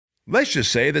let's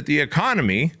just say that the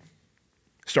economy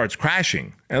starts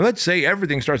crashing. And let's say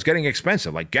everything starts getting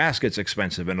expensive, like gas gets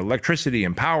expensive and electricity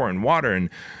and power and water and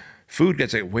food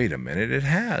gets, wait a minute, it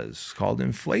has. It's called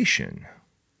inflation.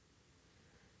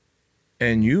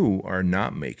 And you are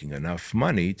not making enough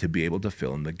money to be able to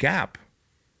fill in the gap.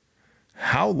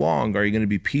 How long are you going to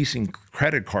be piecing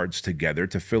credit cards together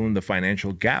to fill in the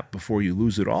financial gap before you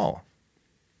lose it all?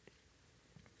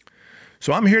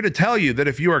 So I'm here to tell you that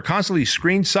if you are constantly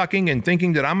screen sucking and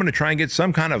thinking that I'm going to try and get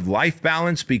some kind of life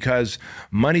balance because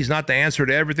money's not the answer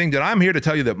to everything, that I'm here to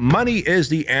tell you that money is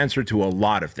the answer to a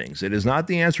lot of things. It is not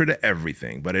the answer to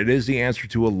everything, but it is the answer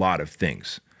to a lot of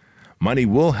things. Money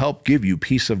will help give you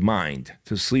peace of mind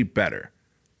to sleep better,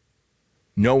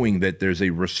 knowing that there's a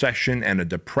recession and a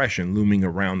depression looming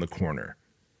around the corner.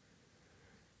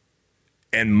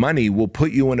 And money will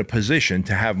put you in a position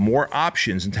to have more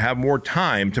options and to have more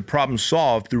time to problem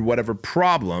solve through whatever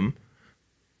problem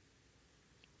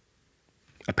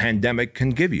a pandemic can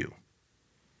give you,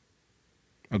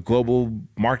 a global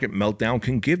market meltdown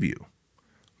can give you.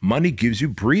 Money gives you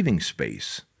breathing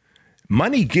space.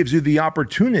 Money gives you the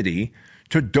opportunity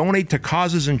to donate to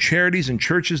causes and charities and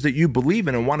churches that you believe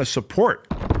in and want to support.